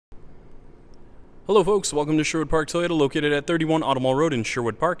Hello folks, welcome to Sherwood Park Toyota, located at 31 Automall Road in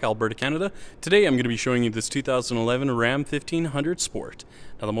Sherwood Park, Alberta, Canada. Today I'm going to be showing you this 2011 Ram 1500 Sport.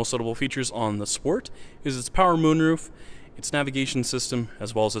 Now the most notable features on the Sport is its power moonroof, its navigation system,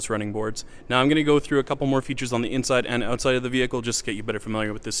 as well as its running boards. Now I'm going to go through a couple more features on the inside and outside of the vehicle just to get you better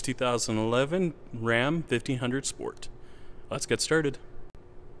familiar with this 2011 Ram 1500 Sport. Let's get started.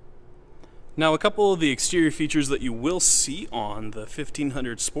 Now, a couple of the exterior features that you will see on the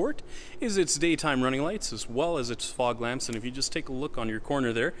 1500 Sport is its daytime running lights as well as its fog lamps. And if you just take a look on your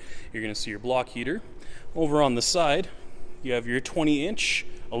corner there, you're going to see your block heater. Over on the side, you have your 20-inch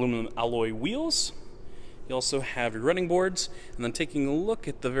aluminum alloy wheels. You also have your running boards, and then taking a look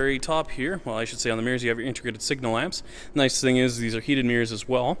at the very top here, well, I should say on the mirrors, you have your integrated signal lamps. The nice thing is these are heated mirrors as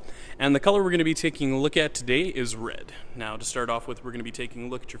well, and the color we're going to be taking a look at today is red. Now, to start off with, we're going to be taking a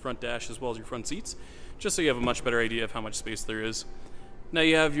look at your front dash as well as your front seats, just so you have a much better idea of how much space there is. Now,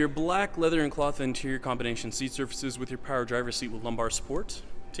 you have your black leather and cloth interior combination seat surfaces with your power driver seat with lumbar support.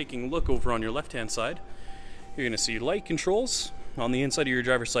 Taking a look over on your left-hand side, you're going to see light controls. On the inside of your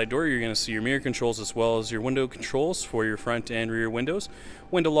driver's side door, you're going to see your mirror controls as well as your window controls for your front and rear windows,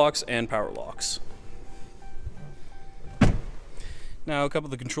 window locks, and power locks. Now, a couple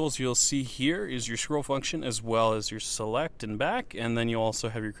of the controls you'll see here is your scroll function as well as your select and back, and then you also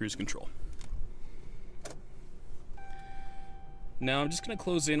have your cruise control. Now, I'm just going to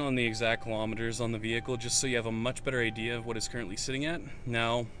close in on the exact kilometers on the vehicle just so you have a much better idea of what it's currently sitting at.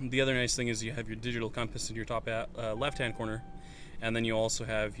 Now, the other nice thing is you have your digital compass in your top left-hand corner, and then you also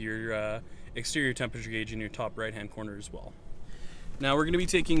have your exterior temperature gauge in your top right-hand corner as well. Now, we're going to be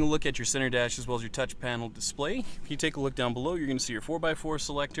taking a look at your center dash as well as your touch panel display. If you take a look down below, you're going to see your 4x4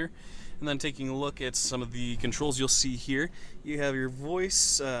 selector. And then taking a look at some of the controls you'll see here, you have your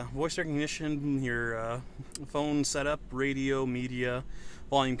voice recognition, your phone setup, radio, media,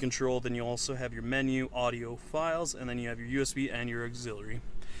 volume control. Then you also have your menu, audio, files, and then you have your USB and your auxiliary.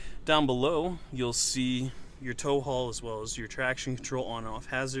 Down below, you'll see your tow haul as well as your traction control on and off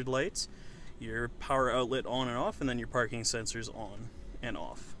hazard lights, your power outlet on and off, and then your parking sensors on and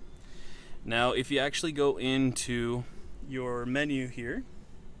off. Now, if you actually go into your menu here,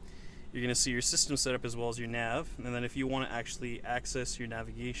 you're going to see your system setup as well as your nav, and then if you want to actually access your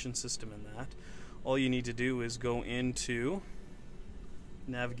navigation system in that, all you need to do is go into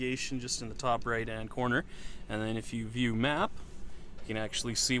navigation just in the top right hand corner, and then if you view map, you can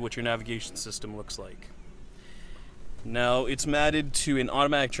actually see what your navigation system looks like. Now, it's matted to an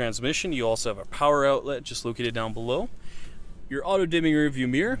automatic transmission. You also have a power outlet just located down below, your auto dimming rear view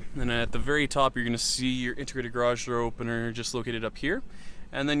mirror, and then at the very top you're going to see your integrated garage door opener just located up here.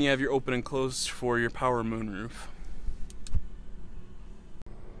 And then you have your open and close for your power moonroof.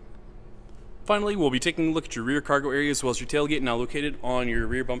 Finally, we'll be taking a look at your rear cargo area as well as your tailgate. Now located on your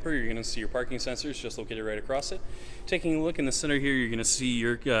rear bumper, you're going to see your parking sensors just located right across it. Taking a look in the center here, you're going to see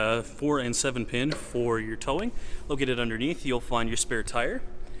your 4 and 7 pin for your towing. Located underneath, you'll find your spare tire.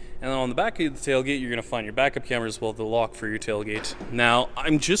 And then on the back of the tailgate, you're going to find your backup camera as well as the lock for your tailgate. Now,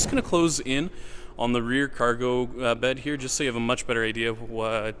 I'm just going to close in on the rear cargo bed here just so you have a much better idea of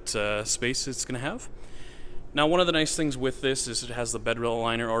what space it's going to have. Now, one of the nice things with this is it has the bed rail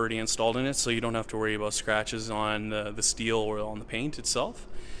liner already installed in it, so you don't have to worry about scratches on the steel or on the paint itself.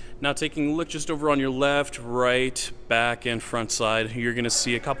 Now, taking a look just over on your left, right, back, and front side, you're going to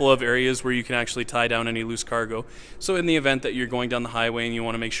see a couple of areas where you can actually tie down any loose cargo. So in the event that you're going down the highway and you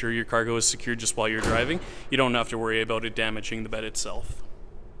want to make sure your cargo is secured just while you're driving, you don't have to worry about it damaging the bed itself.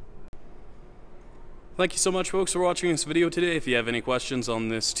 Thank you so much, folks, for watching this video today. If you have any questions on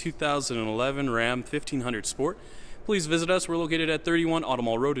this 2011 Ram 1500 Sport, please visit us. We're located at 31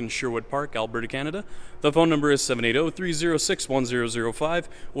 Automall Road in Sherwood Park, Alberta, Canada. The phone number is 780-306-1005,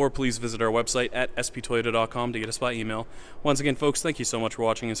 or please visit our website at sptoyota.com to get us by email. Once again, folks, thank you so much for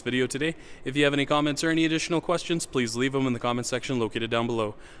watching this video today. If you have any comments or any additional questions, please leave them in the comment section located down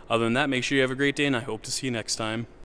below. Other than that, make sure you have a great day, and I hope to see you next time.